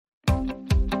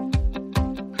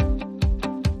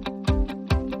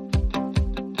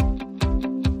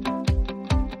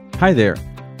Hi there.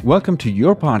 Welcome to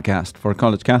your podcast for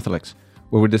college Catholics,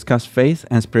 where we discuss faith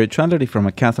and spirituality from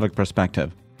a Catholic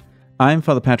perspective. I'm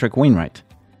Father Patrick Wainwright.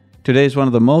 Today is one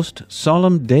of the most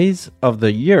solemn days of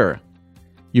the year.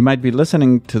 You might be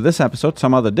listening to this episode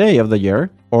some other day of the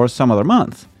year or some other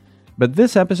month, but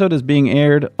this episode is being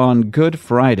aired on Good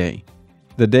Friday,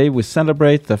 the day we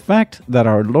celebrate the fact that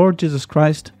our Lord Jesus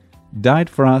Christ died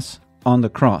for us on the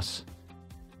cross.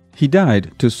 He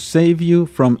died to save you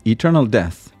from eternal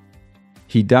death.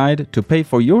 He died to pay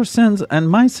for your sins and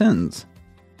my sins.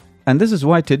 And this is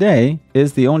why today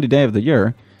is the only day of the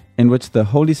year in which the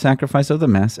holy sacrifice of the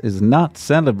Mass is not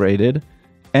celebrated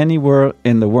anywhere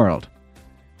in the world.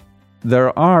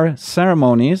 There are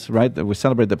ceremonies, right, that we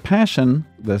celebrate the Passion,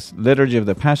 this liturgy of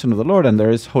the Passion of the Lord, and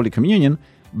there is Holy Communion,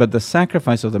 but the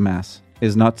sacrifice of the Mass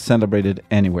is not celebrated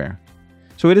anywhere.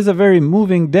 So it is a very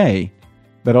moving day,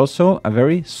 but also a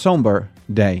very somber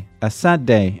day, a sad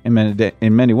day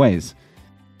in many ways,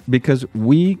 because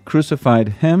we crucified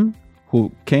Him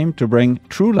who came to bring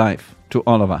true life to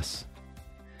all of us.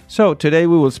 So today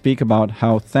we will speak about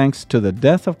how, thanks to the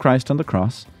death of Christ on the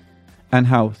cross, and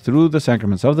how through the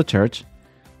sacraments of the Church,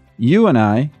 you and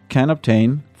I can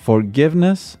obtain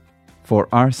forgiveness for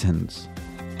our sins.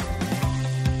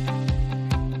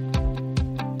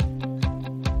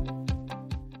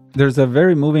 There's a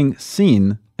very moving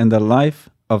scene in the life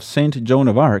of Saint Joan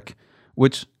of Arc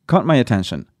which caught my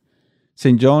attention.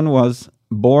 Saint Joan was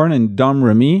born in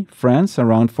Domremy, France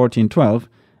around 1412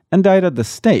 and died at the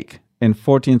stake in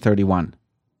 1431.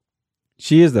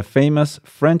 She is the famous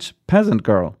French peasant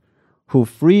girl who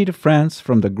freed France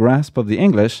from the grasp of the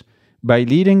English by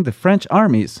leading the French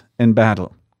armies in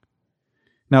battle.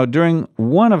 Now, during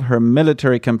one of her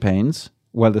military campaigns,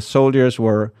 while the soldiers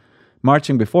were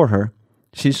marching before her,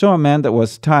 she saw a man that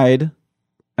was tied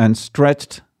and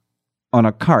stretched on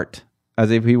a cart as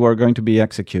if he were going to be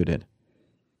executed.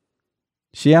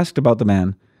 She asked about the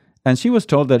man, and she was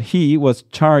told that he was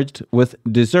charged with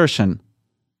desertion,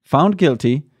 found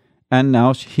guilty, and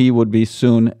now he would be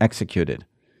soon executed.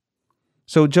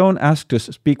 So Joan asked to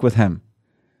speak with him.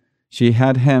 She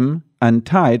had him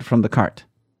untied from the cart.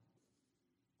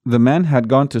 The man had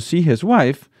gone to see his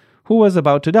wife, who was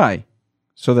about to die,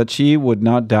 so that she would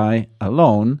not die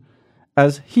alone,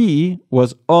 as he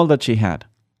was all that she had.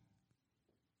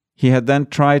 He had then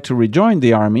tried to rejoin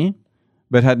the army,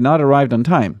 but had not arrived on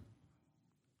time.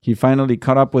 He finally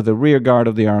caught up with the rear guard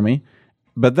of the army,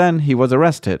 but then he was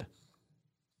arrested.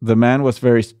 The man was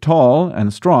very tall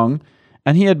and strong,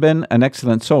 and he had been an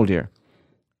excellent soldier.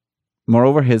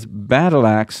 Moreover, his battle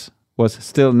axe was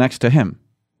still next to him.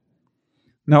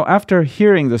 Now, after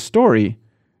hearing the story,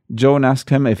 Joan asked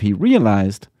him if he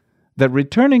realized that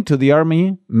returning to the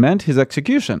army meant his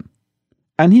execution.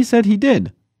 And he said he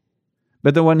did.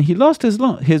 But that when he lost his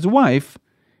wife,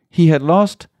 he had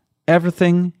lost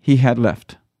everything he had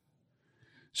left.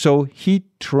 So he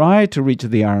tried to reach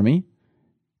the army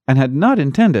and had not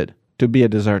intended to be a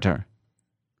deserter.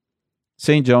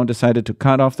 St. Joan decided to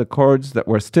cut off the cords that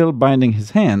were still binding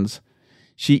his hands.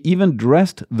 She even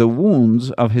dressed the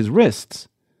wounds of his wrists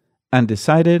and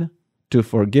decided to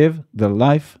forgive the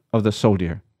life of the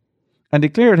soldier, and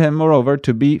declared him, moreover,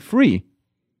 to be free,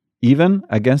 even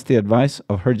against the advice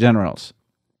of her generals.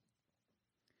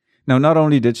 Now, not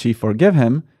only did she forgive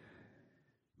him,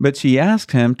 but she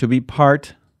asked him to be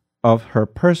part of her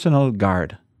personal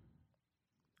guard.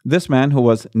 This man, who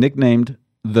was nicknamed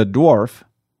the Dwarf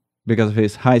because of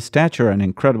his high stature and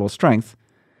incredible strength,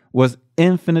 was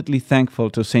infinitely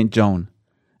thankful to St. Joan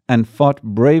and fought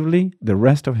bravely the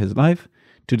rest of his life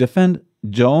to defend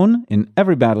Joan in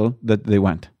every battle that they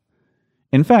went.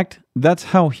 In fact, that's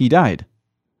how he died.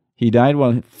 He died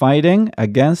while fighting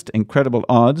against incredible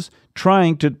odds,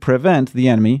 trying to prevent the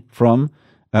enemy from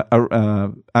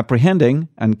apprehending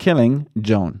and killing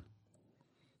Joan.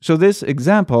 So this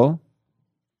example,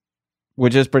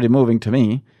 which is pretty moving to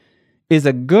me, is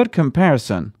a good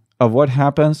comparison of what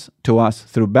happens to us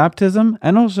through baptism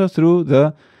and also through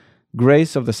the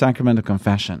grace of the sacrament of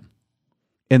confession.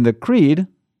 In the Creed,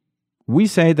 we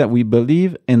say that we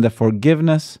believe in the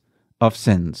forgiveness of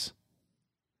sins.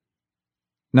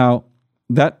 Now,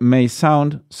 that may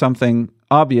sound something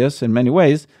obvious in many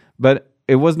ways, but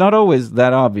it was not always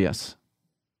that obvious.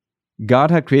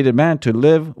 God had created man to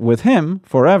live with Him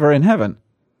forever in heaven.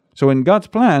 So in God's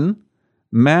plan,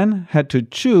 man had to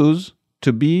choose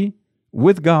to be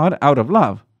with God out of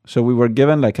love. So we were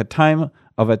given like a time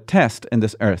of a test in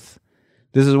this earth.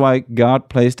 This is why God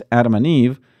placed Adam and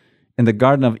Eve in the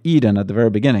Garden of Eden at the very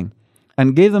beginning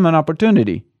and gave them an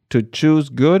opportunity to choose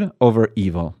good over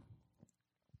evil.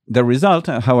 The result,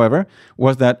 however,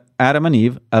 was that Adam and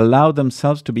Eve allowed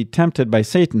themselves to be tempted by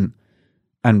Satan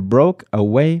and broke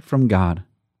away from God.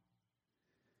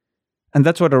 And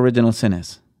that's what original sin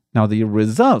is. Now, the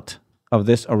result of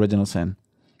this original sin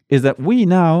is that we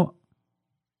now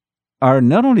are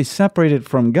not only separated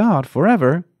from God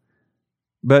forever,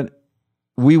 but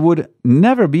we would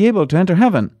never be able to enter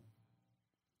heaven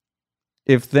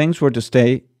if things were to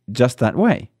stay just that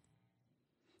way.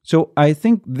 So I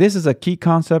think this is a key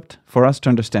concept for us to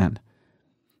understand.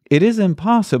 It is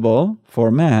impossible for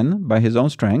man, by his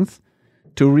own strength,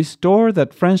 to restore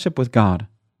that friendship with God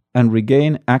and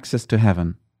regain access to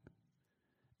heaven.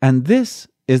 And this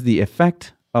is the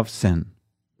effect of sin.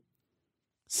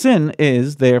 Sin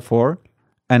is, therefore,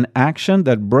 an action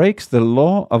that breaks the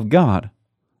law of God,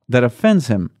 that offends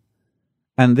Him,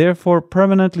 and therefore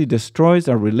permanently destroys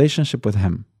our relationship with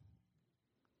Him.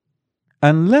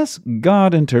 Unless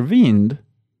God intervened,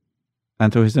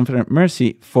 and through His infinite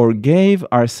mercy forgave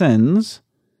our sins,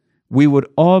 we would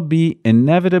all be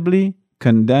inevitably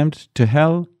condemned to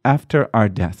hell after our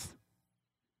death.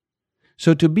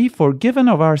 So to be forgiven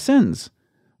of our sins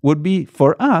would be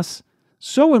for us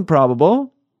so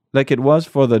improbable, like it was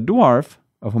for the dwarf,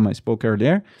 of whom I spoke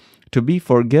earlier, to be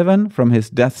forgiven from his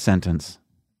death sentence.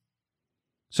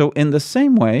 So in the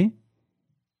same way,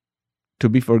 to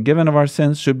be forgiven of our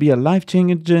sins should be a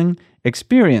life-changing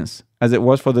experience, as it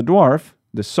was for the dwarf,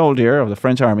 the soldier of the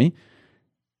French army,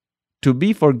 to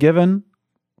be forgiven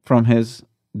from his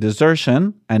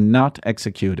desertion and not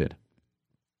executed.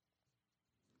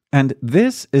 And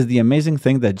this is the amazing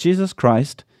thing that Jesus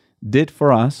Christ did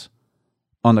for us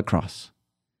on the cross.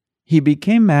 He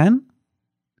became man,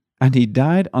 and He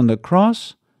died on the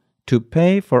cross to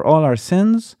pay for all our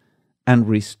sins and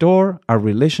restore our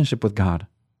relationship with God.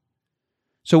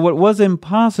 So what was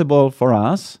impossible for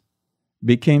us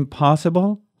became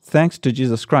possible thanks to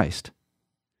Jesus Christ.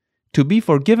 To be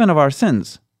forgiven of our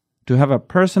sins, to have a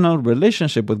personal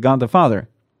relationship with God the Father,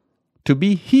 to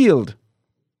be healed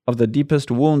of the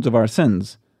deepest wounds of our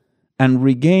sins, and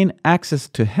regain access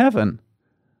to heaven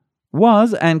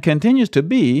was and continues to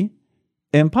be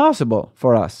impossible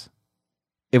for us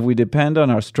if we depend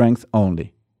on our strength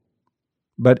only.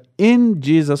 But in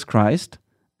Jesus Christ,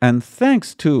 and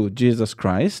thanks to Jesus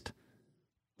Christ,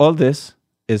 all this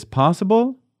is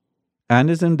possible and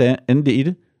is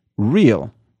indeed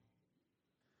real.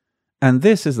 And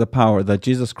this is the power that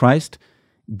Jesus Christ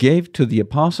gave to the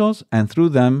apostles and through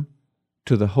them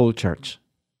to the whole church.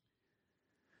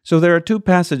 So there are two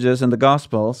passages in the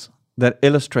Gospels that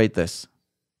illustrate this.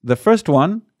 The first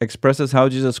one expresses how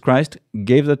Jesus Christ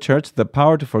gave the church the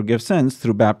power to forgive sins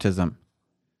through baptism.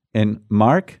 In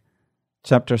Mark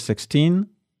chapter 16,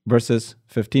 verses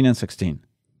 15 and 16,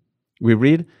 we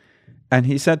read, "And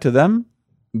He said to them,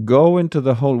 'Go into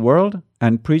the whole world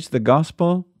and preach the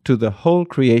gospel to the whole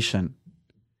creation.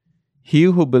 He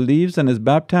who believes and is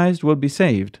baptized will be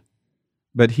saved,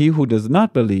 but he who does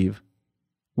not believe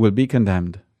will be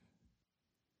condemned.'"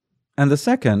 And the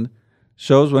second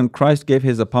shows when Christ gave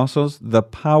His apostles the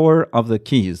power of the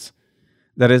keys,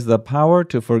 that is, the power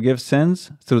to forgive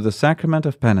sins through the sacrament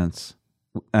of penance.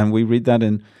 And we read that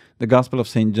in the Gospel of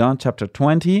St. John, chapter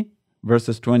 20,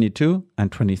 verses 22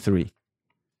 and 23.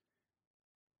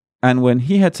 "And when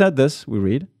He had said this," we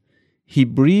read, "He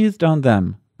breathed on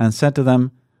them and said to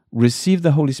them, 'Receive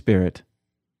the Holy Spirit.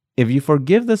 If you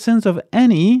forgive the sins of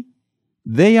any,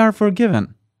 they are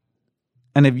forgiven.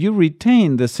 And if you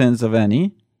retain the sins of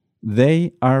any,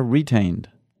 they are retained.'"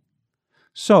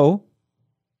 So,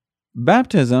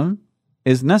 baptism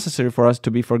is necessary for us to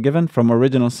be forgiven from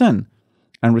original sin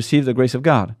and receive the grace of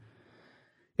God.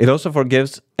 It also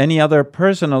forgives any other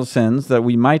personal sins that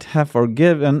we might have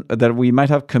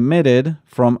committed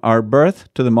from our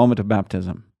birth to the moment of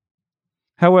baptism.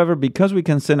 However, because we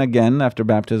can sin again after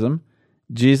baptism,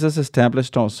 Jesus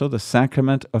established also the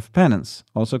sacrament of penance,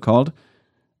 also called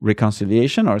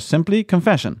reconciliation or simply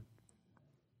confession.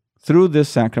 Through this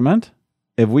sacrament,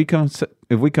 if we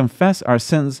confess our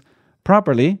sins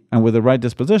properly and with the right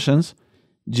dispositions,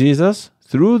 Jesus,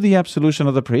 through the absolution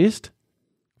of the priest,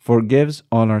 forgives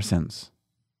all our sins.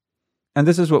 And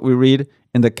this is what we read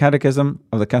in the Catechism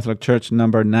of the Catholic Church,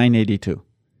 number 982.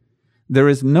 "There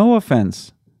is no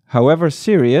offense, however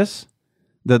serious,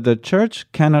 that the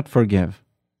Church cannot forgive.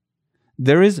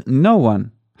 There is no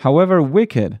one, however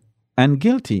wicked and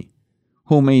guilty,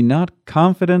 who may not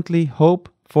confidently hope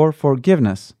for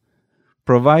forgiveness,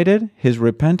 provided his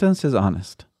repentance is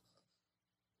honest."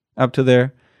 Up to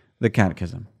there, the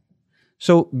Catechism.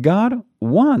 So God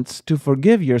wants to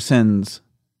forgive your sins.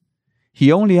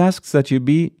 He only asks that you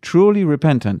be truly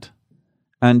repentant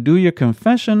and do your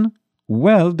confession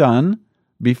well done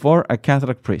before a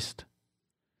Catholic priest.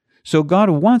 So God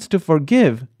wants to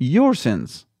forgive your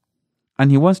sins,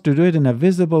 and He wants to do it in a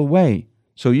visible way,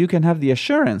 so you can have the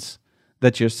assurance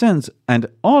that your sins and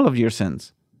all of your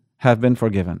sins have been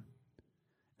forgiven.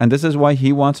 And this is why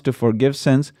He wants to forgive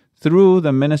sins through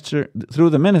the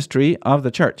ministry of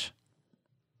the church.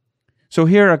 So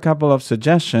here are a couple of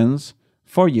suggestions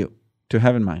for you to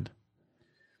have in mind.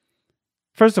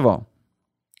 First of all,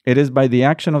 it is by the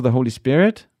action of the Holy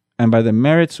Spirit and by the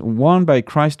merits won by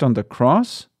Christ on the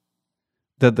cross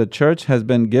that the church has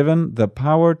been given the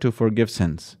power to forgive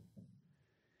sins.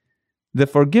 The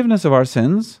forgiveness of our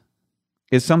sins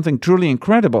is something truly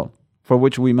incredible, for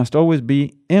which we must always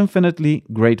be infinitely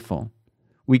grateful.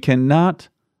 We cannot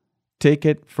take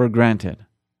it for granted,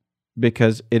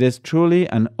 because it is truly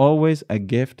and always a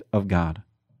gift of God.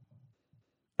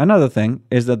 Another thing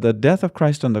is that the death of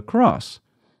Christ on the cross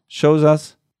shows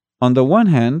us, on the one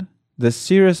hand, the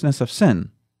seriousness of sin.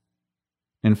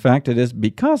 In fact, it is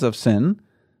because of sin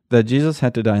that Jesus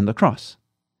had to die on the cross.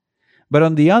 But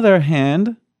on the other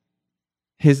hand,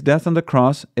 His death on the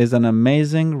cross is an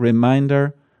amazing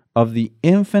reminder of the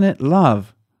infinite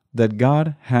love that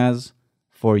God has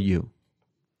for you.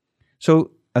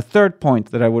 So, a third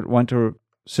point that I would want to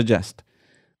suggest: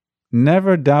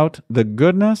 never doubt the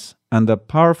goodness and the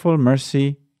powerful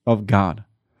mercy of God,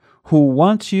 who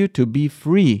wants you to be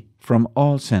free from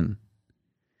all sin.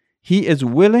 He is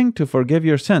willing to forgive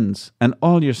your sins and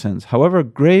all your sins, however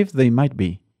grave they might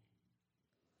be.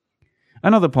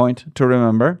 Another point to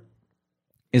remember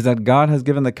is that God has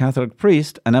given the Catholic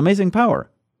priest an amazing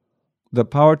power, the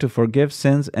power to forgive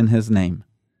sins in His name.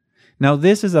 Now,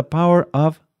 this is a power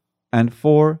of and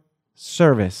for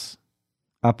service,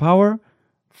 a power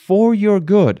for your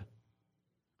good,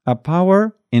 a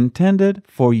power intended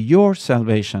for your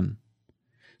salvation.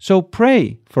 So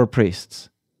pray for priests.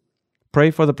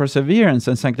 Pray for the perseverance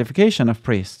and sanctification of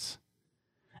priests.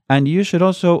 And you should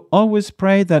also always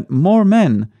pray that more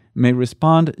men may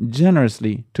respond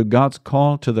generously to God's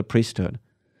call to the priesthood,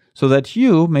 so that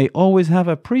you may always have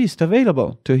a priest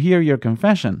available to hear your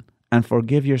confession and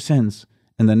forgive your sins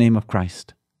in the name of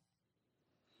Christ.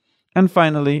 And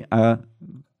finally, a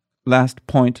last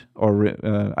point or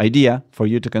idea for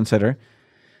you to consider: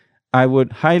 I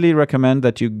would highly recommend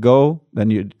that you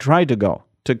try to go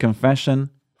to confession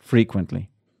frequently.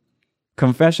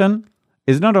 Confession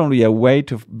is not only a way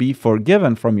to be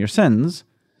forgiven from your sins,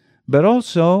 but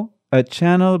also a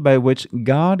channel by which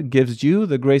God gives you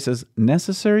the graces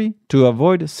necessary to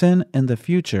avoid sin in the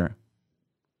future.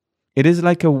 It is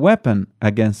like a weapon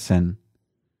against sin.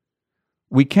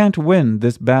 We can't win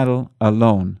this battle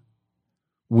alone.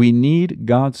 We need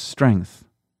God's strength,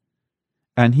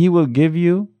 and He will give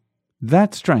you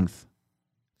that strength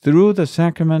through the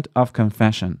sacrament of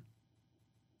confession.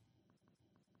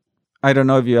 I don't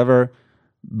know if you've ever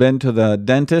been to the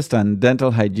dentist and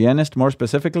dental hygienist, more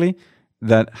specifically,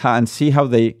 and see how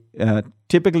they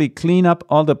typically clean up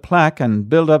all the plaque and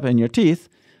build up in your teeth.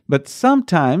 But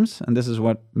sometimes, and this is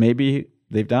what maybe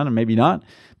they've done or maybe not,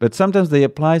 but sometimes they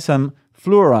apply some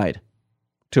fluoride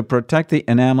to protect the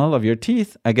enamel of your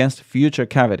teeth against future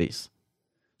cavities.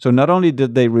 So not only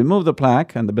did they remove the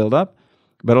plaque and the buildup,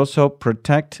 but also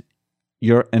protect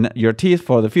your teeth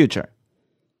for the future.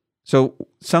 So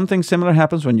something similar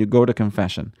happens when you go to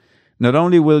confession. Not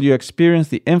only will you experience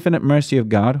the infinite mercy of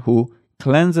God, who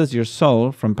cleanses your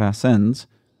soul from past sins,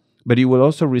 but you will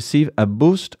also receive a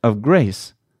boost of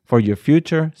grace for your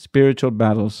future spiritual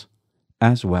battles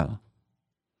as well.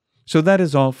 So that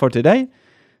is all for today.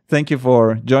 Thank you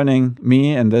for joining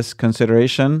me in this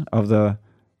consideration of the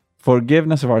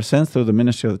forgiveness of our sins through the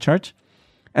ministry of the church.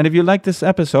 And if you like this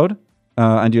episode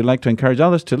and you'd like to encourage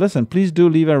others to listen, please do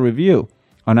leave a review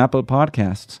on Apple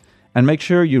Podcasts, and make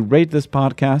sure you rate this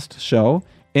podcast show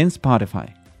in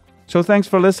Spotify. So thanks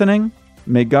for listening.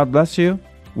 May God bless you.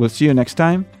 We'll see you next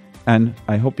time, and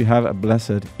I hope you have a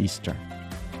blessed Easter.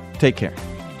 Take care.